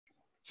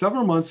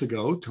Several months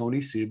ago, Tony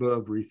Seba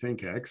of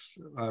RethinkX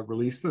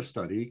released a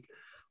study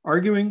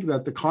arguing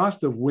that the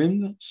cost of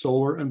wind,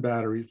 solar, and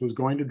batteries was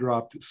going to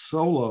drop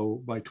so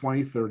low by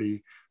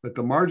 2030 that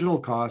the marginal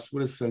cost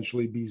would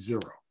essentially be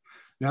zero.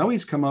 Now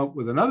he's come out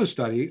with another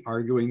study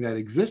arguing that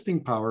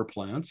existing power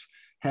plants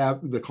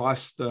have the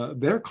cost,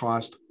 their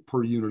cost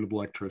per unit of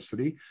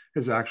electricity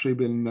has actually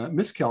been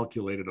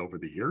miscalculated over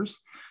the years.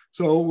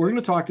 So we're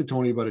going to talk to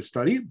Tony about his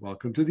study.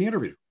 Welcome to the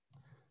interview.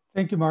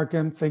 Thank you,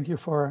 Markham. Thank you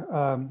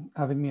for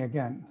having me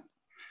again.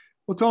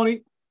 Well,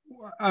 Tony,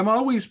 I'm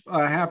always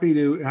happy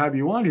to have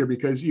you on here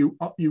because you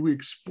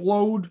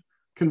explode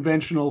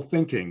conventional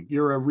thinking.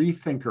 You're a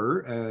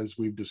rethinker, as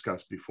we've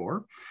discussed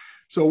before.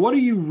 So what are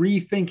you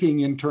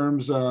rethinking in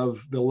terms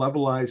of the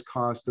levelized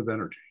cost of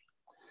energy?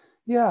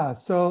 Yeah,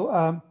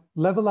 so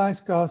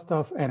levelized cost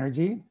of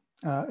energy,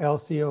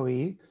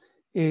 LCOE,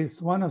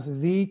 is one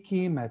of the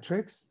key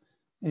metrics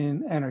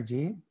in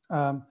energy.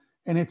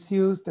 And it's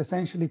used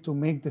essentially to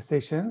make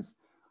decisions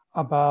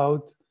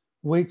about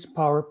which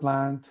power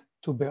plant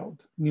to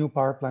build, new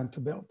power plant to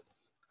build.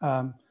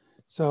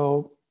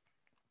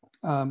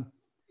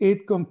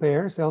 It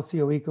compares,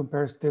 LCOE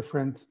compares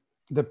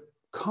the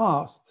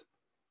cost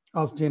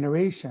of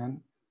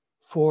generation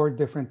for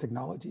different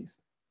technologies,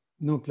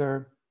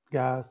 nuclear,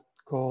 gas,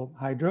 coal,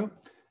 hydro,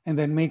 and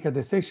then make a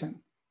decision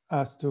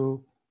as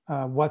to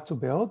what to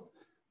build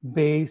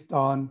based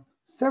on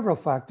several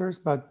factors,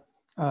 but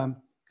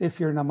if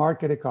you're in a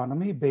market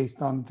economy,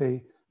 based on the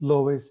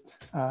lowest,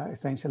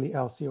 essentially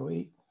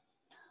LCOE.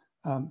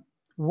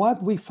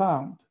 What we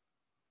found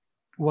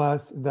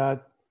was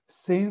that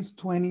since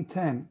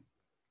 2010,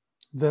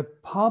 the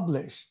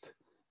published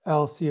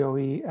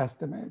LCOE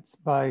estimates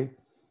by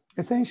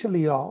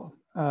essentially all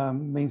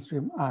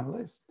mainstream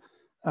analysts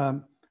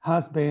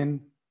has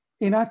been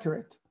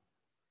inaccurate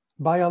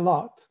by a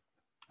lot.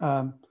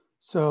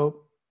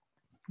 So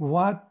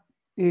what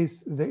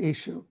is the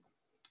issue?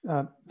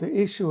 The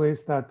issue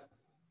is that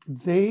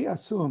they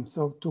assume,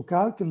 so to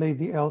calculate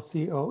the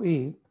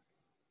LCOE,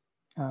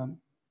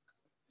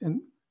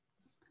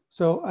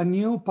 so a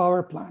new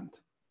power plant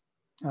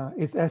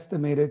is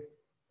estimated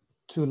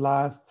to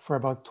last for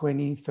about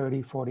 20,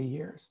 30, 40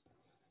 years.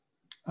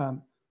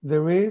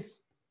 There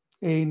is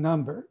a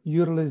number,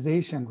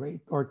 utilization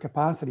rate or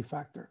capacity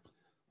factor,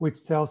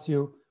 which tells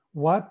you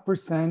what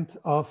 %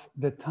 of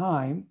the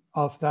time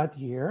of that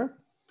year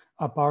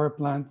a power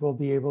plant will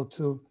be able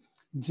to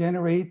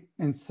generate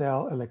and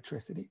sell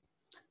electricity.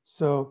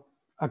 So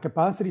a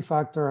capacity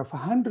factor of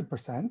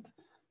 100%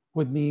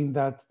 would mean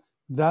that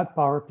that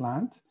power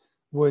plant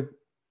would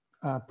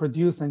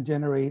produce and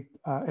generate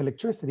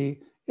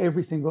electricity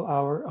every single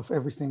hour of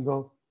every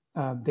single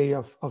day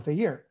of the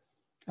year.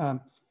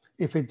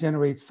 If it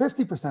generates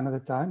 50% of the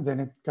time, then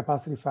its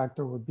capacity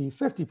factor would be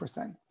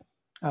 50%.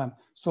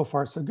 So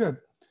far, so good.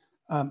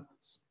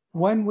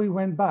 When we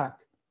went back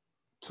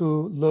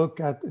to look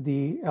at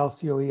the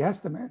LCOE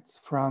estimates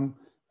from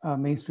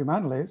mainstream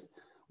analysts,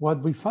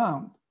 what we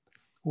found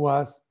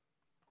was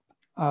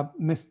a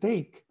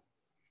mistake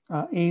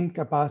in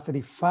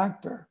capacity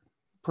factor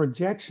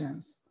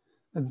projections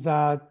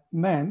that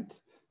meant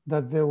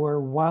that they were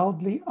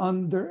wildly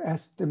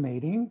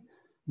underestimating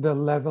the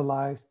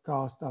levelized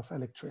cost of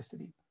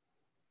electricity.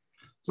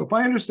 So if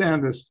I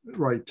understand this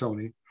right,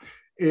 Tony,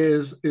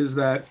 is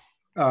that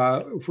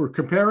if we're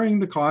comparing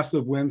the cost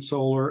of wind,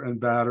 solar, and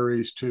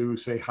batteries to,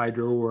 say,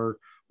 hydro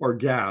or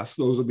gas,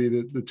 those will be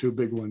the two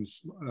big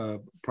ones,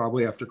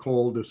 probably after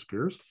coal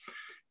disappears.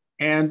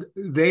 And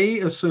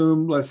they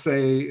assume, let's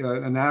say,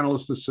 an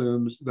analyst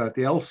assumes that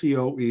the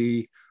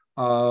LCOE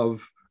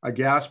of a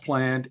gas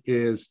plant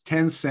is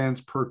 10 cents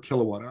per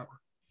kilowatt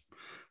hour.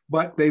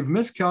 But they've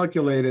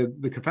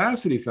miscalculated the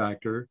capacity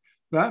factor.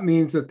 That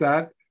means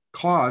that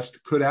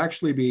cost could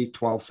actually be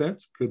 12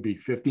 cents, could be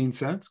 15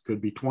 cents, could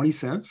be 20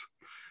 cents.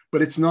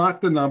 But it's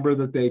not the number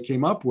that they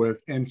came up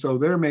with. And so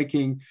they're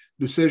making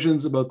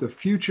decisions about the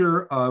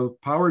future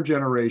of power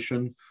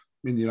generation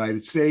in the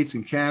United States,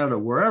 in Canada,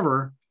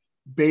 wherever,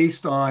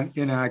 based on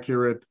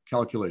inaccurate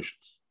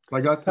calculations.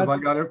 Have I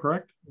got it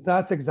correct?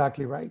 That's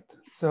exactly right.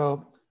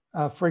 So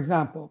for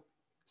example,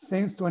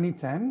 since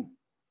 2010,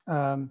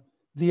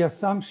 the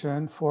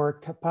assumption for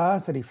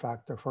capacity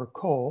factor for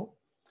coal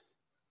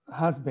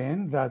has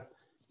been that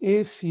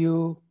if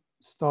you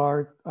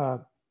start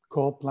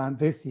coal plant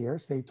this year,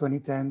 say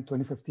 2010,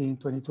 2015,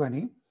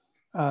 2020,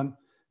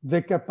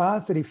 the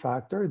capacity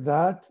factor,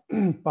 that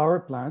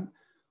power plant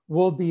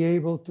will be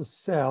able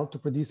to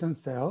produce and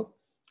sell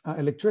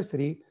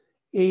electricity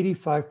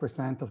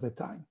 85% of the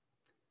time.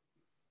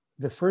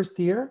 The first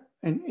year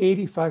and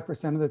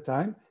 85% of the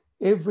time,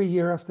 every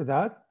year after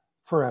that,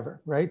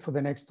 forever, right? For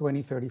the next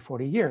 20, 30,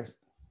 40 years.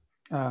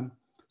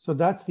 So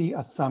that's the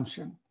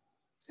assumption.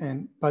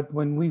 But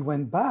when we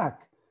went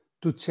back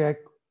to check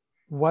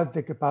what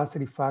the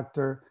capacity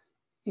factor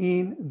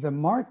in the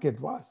market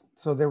was.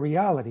 So the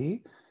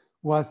reality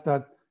was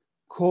that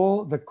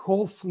the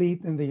coal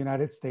fleet in the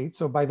United States,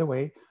 so by the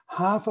way,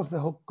 half of the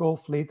whole coal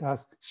fleet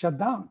has shut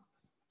down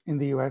in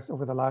the US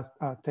over the last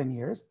 10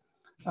 years.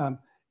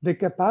 The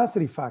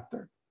capacity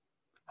factor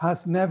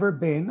has never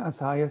been as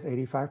high as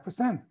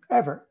 85%,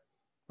 ever,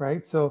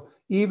 right? So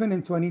even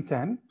in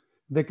 2010,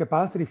 the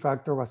capacity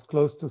factor was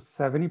close to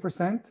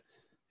 70%,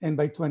 and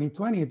by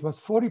 2020, it was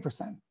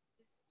 40%.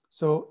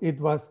 So it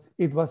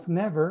was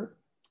never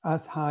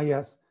as high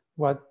as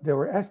what they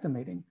were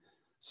estimating.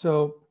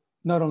 So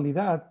not only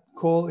that,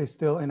 coal is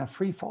still in a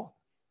free fall,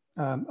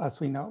 as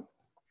we know.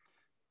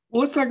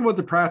 Well, let's talk about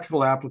the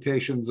practical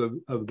applications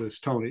of this,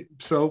 Tony.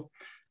 So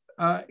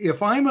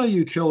if I'm a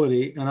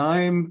utility and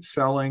I'm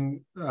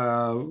selling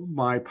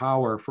my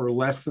power for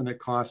less than it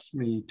costs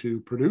me to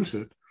produce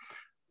it,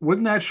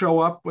 wouldn't that show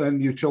up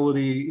in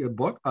utility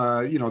book,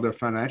 their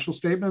financial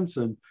statements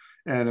and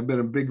have been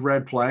a big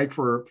red flag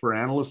for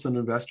analysts and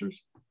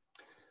investors?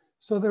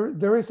 So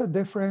there is a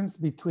difference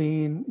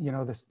between,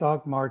 the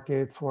stock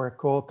market for a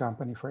coal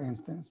company, for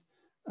instance,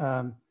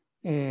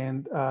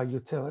 and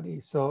utility.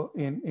 So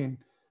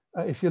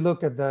if you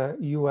look at the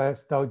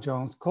U.S. Dow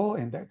Jones Coal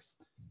Index,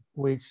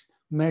 which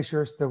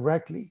measures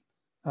directly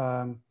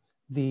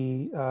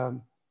the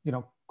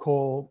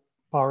coal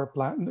power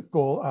plant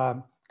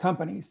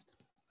companies,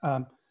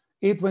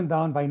 it went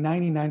down by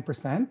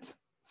 99%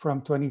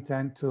 from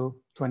 2010 to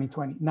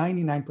 2020.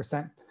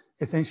 99%,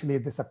 essentially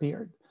it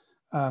disappeared.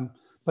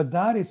 But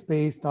that is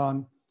based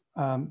on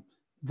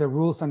the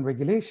rules and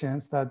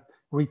regulations that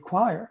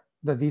require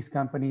that these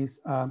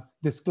companies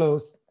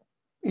disclose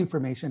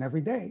information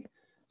every day.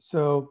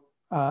 So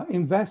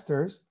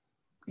investors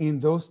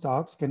in those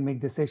stocks can make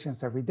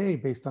decisions every day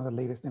based on the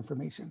latest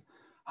information.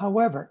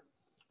 However,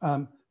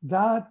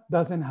 that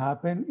doesn't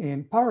happen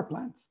in power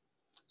plants.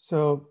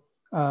 So,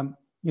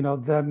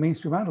 the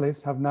mainstream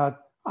analysts have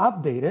not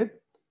updated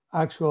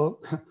actual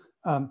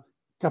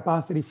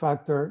capacity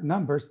factor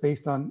numbers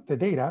based on the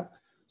data.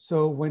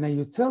 So when a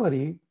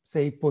utility,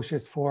 say,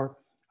 pushes for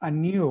a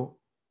new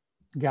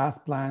gas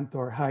plant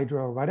or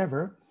hydro or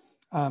whatever,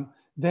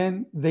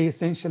 then they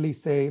essentially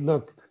say,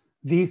 look,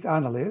 these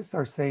analysts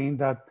are saying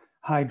that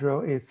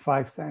hydro is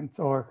 5 cents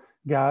or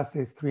gas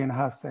is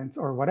 3.5 cents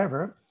or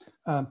whatever,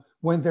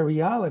 when the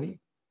reality,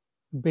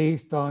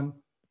 based on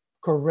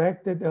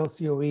corrected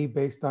LCOE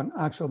based on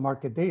actual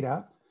market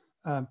data,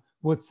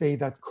 would say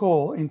that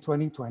coal in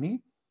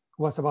 2020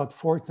 was about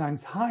 4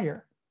 times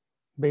higher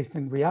based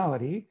in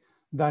reality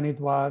than it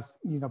was,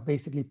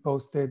 basically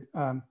posted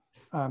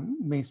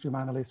mainstream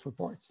analyst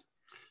reports.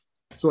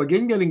 So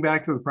again, getting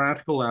back to the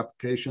practical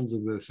applications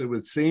of this, it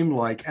would seem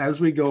like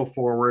as we go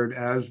forward,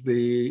 as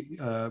the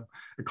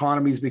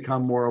economies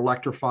become more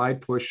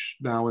electrified, pushed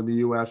now in the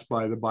US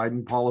by the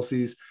Biden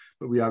policies,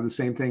 but we have the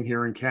same thing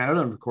here in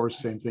Canada, and of course,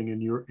 same thing in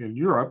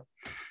Europe,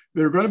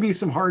 there are going to be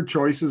some hard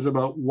choices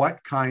about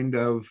what kind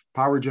of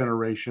power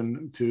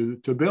generation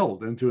to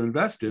build and to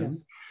invest in.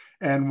 Yes.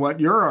 And what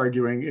you're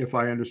arguing, if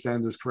I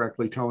understand this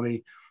correctly,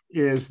 Tony,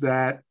 is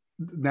that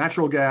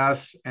natural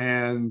gas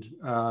and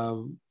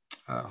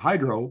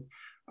hydro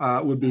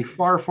would be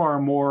far, far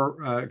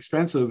more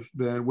expensive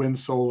than wind,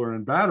 solar,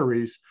 and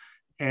batteries.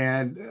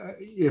 And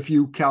if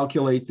you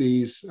calculate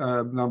these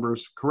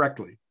numbers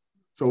correctly.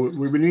 So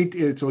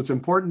so it's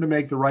important to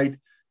make the right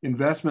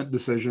investment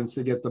decisions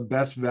to get the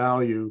best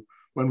value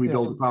when we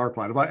build a power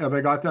plant. Have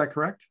I got that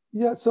correct?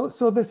 Yeah,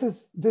 so this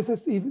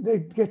is even,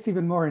 it gets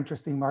even more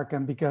interesting,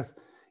 Markham, because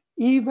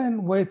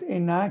even with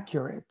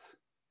inaccurate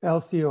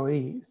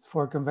LCOEs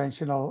for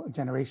conventional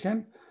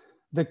generation,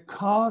 the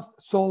cost,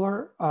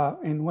 solar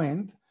and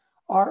wind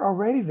are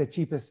already the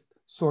cheapest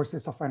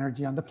sources of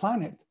energy on the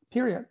planet,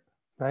 period,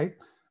 right?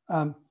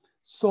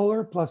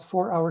 Solar plus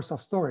 4 hours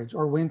of storage,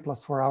 or wind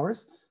plus 4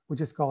 hours,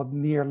 which is called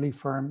nearly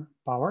firm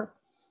power,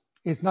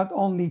 is not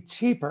only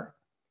cheaper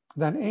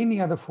than any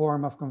other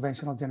form of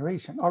conventional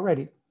generation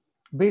already.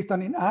 Based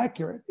on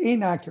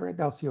inaccurate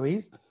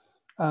LCOEs,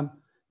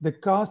 the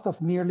cost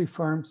of nearly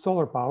firm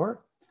solar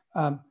power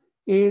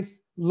is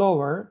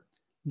lower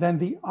than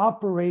the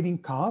operating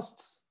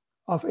costs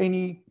of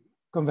any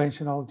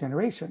conventional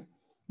generation.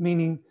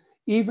 Meaning,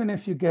 even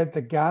if you get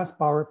the gas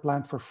power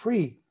plant for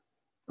free,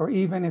 or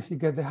even if you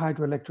get the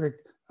hydroelectric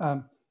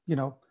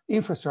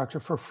infrastructure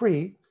for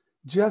free,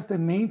 just the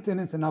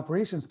maintenance and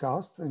operations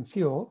costs and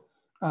fuel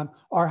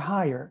are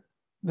higher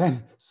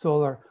than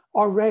solar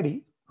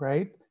already,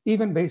 right?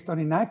 Even based on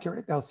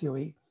inaccurate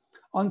LCOE.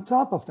 On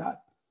top of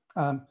that,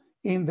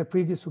 in the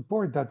previous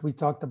report that we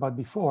talked about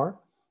before,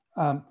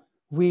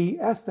 we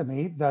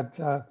estimate that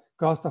the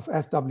cost of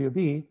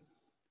SWB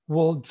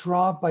will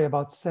drop by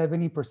about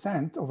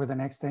 70% over the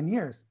next 10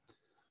 years.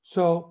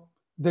 So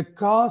the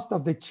cost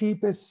of the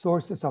cheapest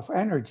sources of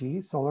energy,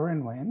 solar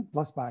and wind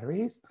plus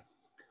batteries,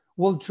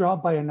 will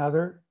drop by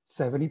another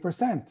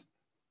 70%.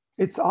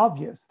 It's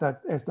obvious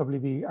that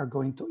SWB are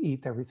going to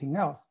eat everything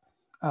else.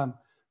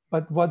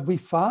 But what we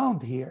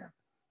found here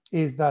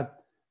is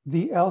that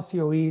the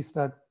LCOEs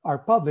that are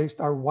published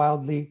are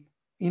wildly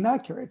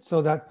inaccurate,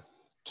 so that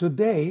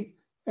today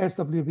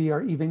SWB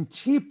are even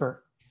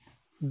cheaper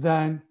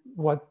than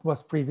what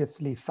was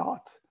previously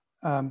thought.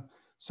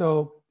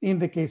 So in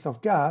the case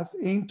of gas,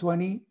 in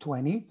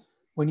 2020,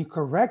 when you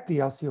correct the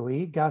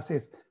LCOE, gas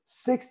is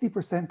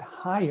 60%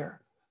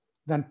 higher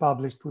than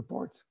published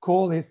reports.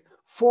 Coal is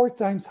 4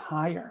 times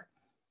higher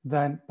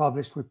than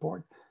published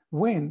report.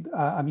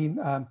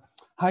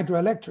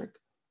 Hydroelectric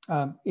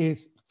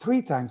is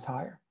 3 times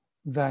higher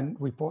than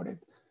reported.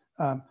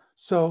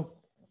 So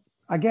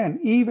again,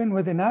 even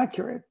with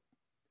inaccurate,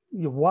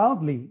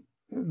 wildly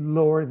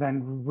lower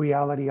than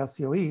reality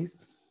LCOEs,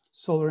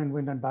 solar and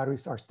wind and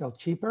batteries are still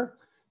cheaper,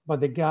 but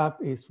the gap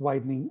is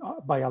widening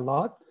by a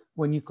lot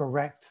when you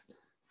correct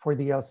for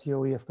the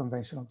LCOE of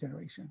conventional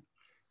generation.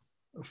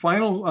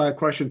 Final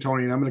question,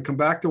 Tony, and I'm going to come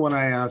back to one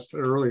I asked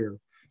earlier,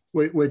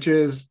 which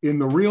is, in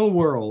the real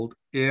world,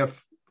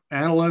 if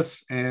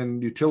analysts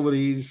and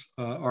utilities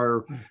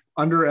are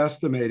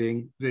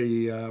underestimating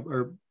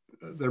or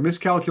they're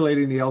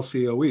miscalculating the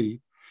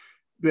LCOE,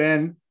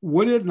 then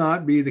would it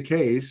not be the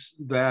case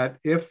that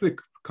if the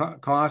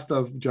cost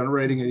of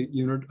generating a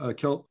unit,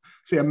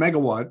 say a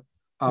megawatt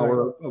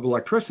hour of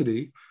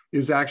electricity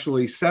is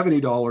actually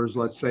 $70,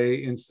 let's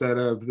say, instead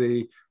of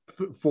the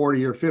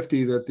 40 or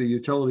 50 that the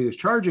utility is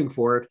charging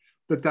for it,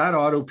 that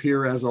ought to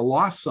appear as a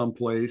loss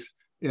someplace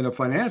in a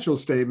financial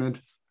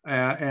statement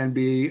and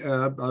be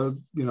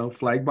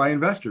flagged by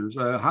investors?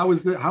 How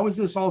is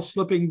this all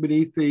slipping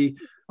beneath the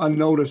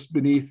unnoticed,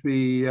 beneath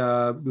the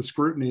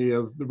scrutiny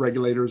of the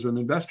regulators and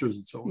investors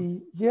and so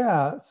on?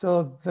 Yeah,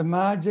 so the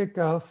magic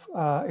of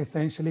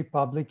essentially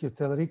public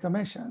utility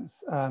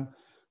commissions.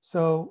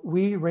 So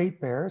we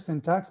ratepayers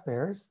and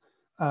taxpayers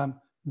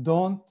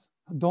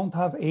don't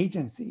have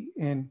agency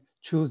in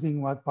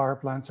choosing what power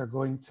plants are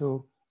going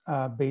to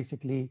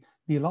basically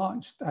be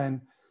launched.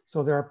 And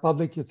so there are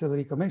public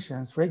utility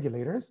commissions,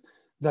 regulators,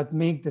 that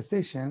make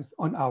decisions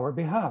on our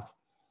behalf.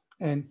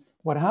 And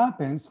what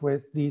happens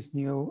with these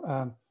new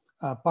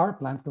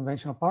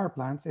conventional power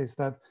plants, is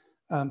that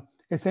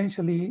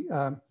essentially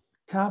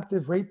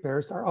captive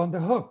ratepayers are on the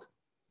hook.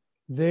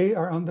 They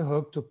are on the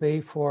hook to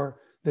pay for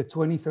the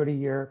 20,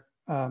 30-year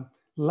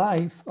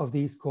life of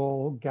these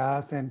coal,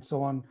 gas, and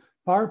so on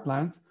power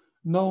plants,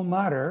 no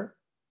matter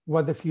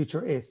what the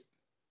future is.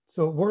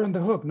 So we're on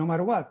the hook no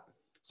matter what.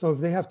 So if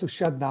they have to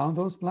shut down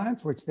those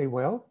plants, which they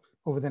will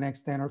over the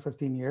next 10 or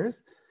 15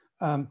 years,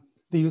 the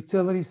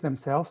utilities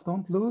themselves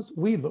don't lose,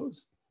 we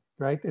lose,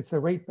 right? It's the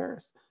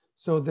ratepayers.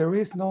 So there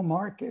is no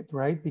market,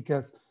 right?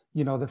 Because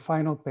the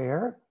final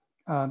payer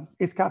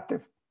is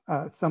captive.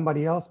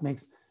 Somebody else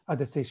makes a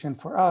decision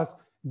for us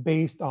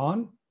based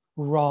on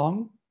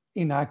wrong,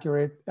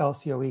 inaccurate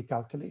LCOE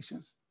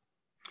calculations.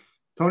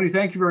 Tony,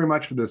 thank you very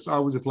much for this.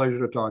 Always a pleasure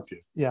to talk to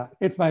you. Yeah,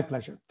 it's my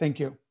pleasure. Thank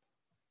you.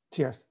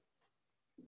 Cheers.